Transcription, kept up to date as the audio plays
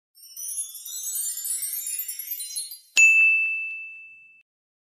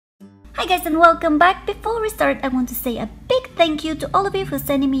Hi guys and welcome back. Before we start, I want to say a big thank you to all of you for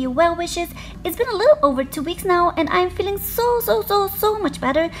sending me your well wishes. It's been a little over 2 weeks now and I'm feeling so much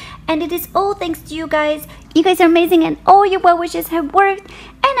better, and it is all thanks to you guys. You guys are amazing and all your well wishes have worked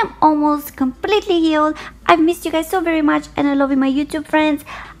and I'm almost completely healed. I've missed you guys so very much and I love you, my YouTube friends.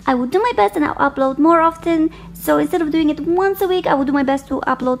 I will do my best and I'll upload more often. So instead of doing it once a week, I will do my best to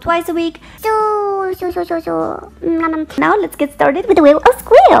upload twice a week. Now let's get started with the wheel of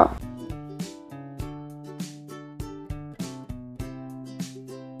Squeal.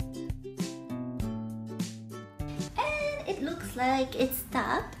 And it looks like it's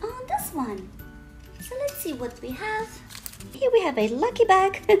stopped on this one. So let's see what we have. Here we have a lucky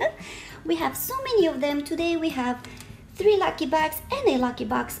bag. We have so many of them. Today we have 3 lucky bags and a lucky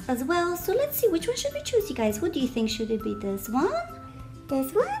box as well. So let's see, which one should we choose, you guys? What do you think? Should it be this one?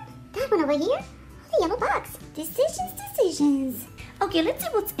 This one? That one over here? The yellow box. Decisions. Okay, let's see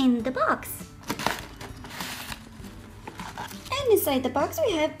what's in the box. And inside the box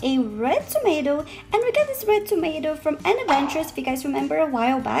we have a red tomato, and we got this red tomato from an adventures, if you guys remember, a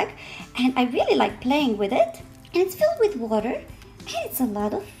while back, and I really like playing with it. And it's filled with water and it's a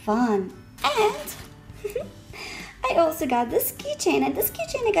lot of fun. And I also got this keychain, and this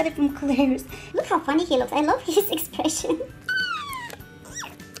keychain I got it from Claire's. Look how funny he looks. I love his expression.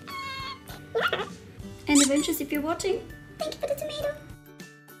 And Adventures, if you're watching, thank you for the tomato.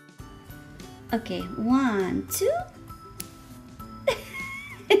 Okay, 1, 2.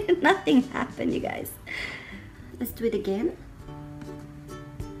 Nothing happened, you guys. Let's do it again.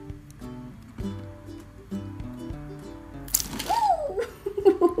 Ooh.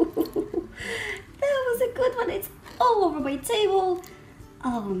 That was a good one. It's all over my table.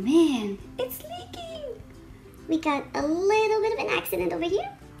 Oh man, it's leaking. We got a little bit of an accident over here.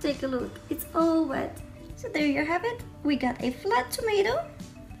 Take a look, it's all wet. So there you have it. We got a flat tomato.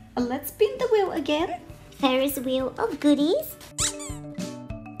 Let's spin the wheel again. Ferris wheel of goodies.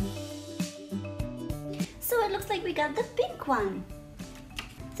 So it looks like we got the pink one.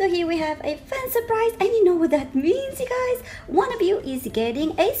 So here we have a fun surprise, and you know what that means, you guys? One of you is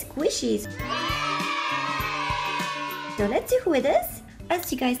getting a Squishies. So let's see who it is. As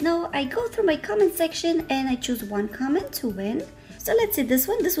you guys know, I go through my comment section and I choose one comment to win. So let's see this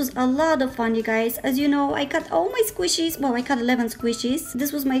one. This was a lot of fun, you guys. As you know, I cut all my squishies. Well, I cut 11 squishies.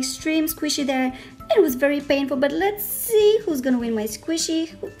 This was my extreme squishy there. It was very painful, but let's see who's gonna win my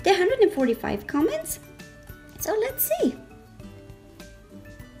squishy. There are 145 comments. So let's see.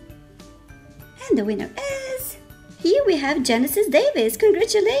 And the winner is... Here we have Genesis Davis.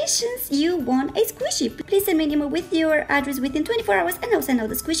 Congratulations, you won a squishy. Please send me an email with your address within 24 hours and I'll send out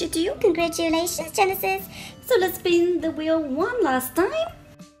the squishy to you. Congratulations, Genesis. So let's spin the wheel one last time.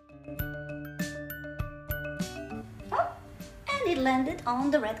 Oh, and it landed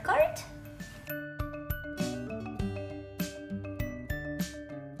on the red card.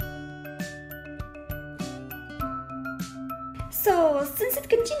 So since it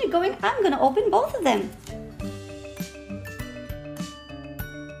continued going, I'm gonna open both of them.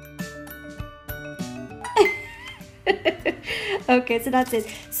 Okay, so that's it.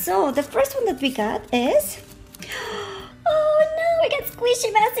 So the first one that we got is... Oh no, we got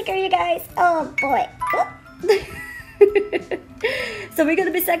Squishy Massacre, you guys. Oh boy. So we're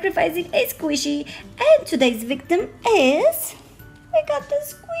gonna be sacrificing a squishy, and today's victim is... We got the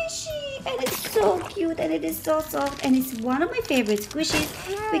squishy, and it's so cute and it is so soft, and it's one of my favorite squishies.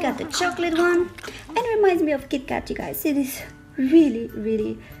 We got the chocolate one, and it reminds me of Kit Kat, you guys. It is really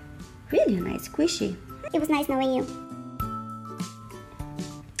a nice squishy. It was nice knowing you.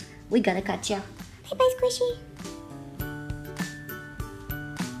 We gotta catch ya. Bye-bye, Squishy.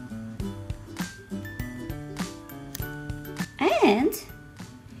 And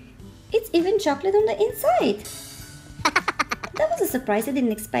it's even chocolate on the inside. That was a surprise. I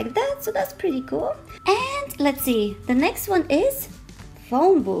didn't expect that, so that's pretty cool. And let's see. The next one is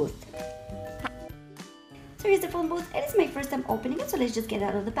phone booth. So here's the phone booth. It is my first time opening it, so let's just get it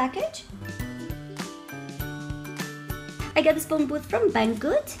out of the package. I got this phone booth from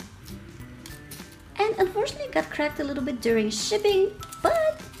Banggood. And unfortunately it got cracked a little bit during shipping,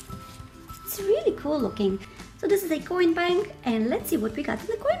 but it's really cool looking. So this is a coin bank, and let's see what we got in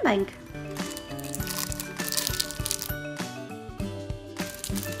the coin bank.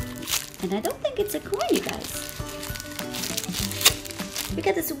 And I don't think it's a coin, you guys. We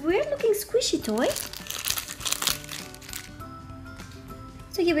got this weird looking squishy toy.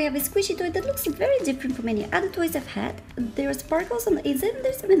 So here we have a squishy toy that looks very different from any other toys I've had. There are sparkles on the inside and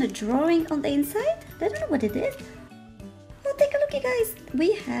there's even a drawing on the inside. I don't know what it is. Oh, take a look, you guys.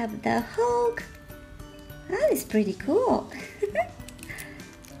 We have the Hulk. That is pretty cool.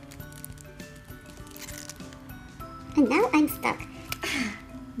 And now I'm stuck.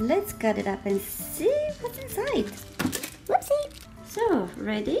 Let's cut it up and see what's inside. Whoopsie. So,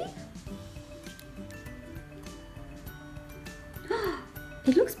 ready?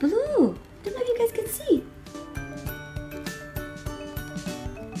 It looks blue. I don't know if you guys can see.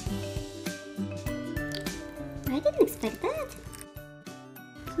 I didn't expect that.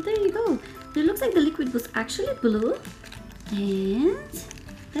 So there you go. It looks like the liquid was actually blue. And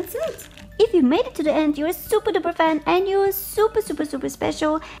that's it. If you made it to the end, you're a super duper fan and you're super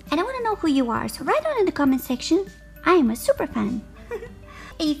special. And I want to know who you are. So write down in the comment section, I am a super fan.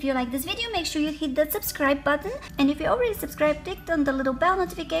 If you like this video, make sure you hit that subscribe button. And if you're already subscribed, click on the little bell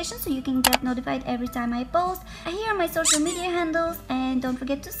notification so you can get notified every time I post. Here are my social media handles and don't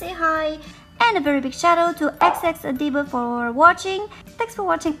forget to say hi. And a very big shout out to XX for watching. Thanks for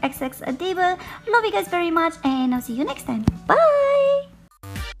watching XX. Love you guys very much and I'll see you next time. Bye!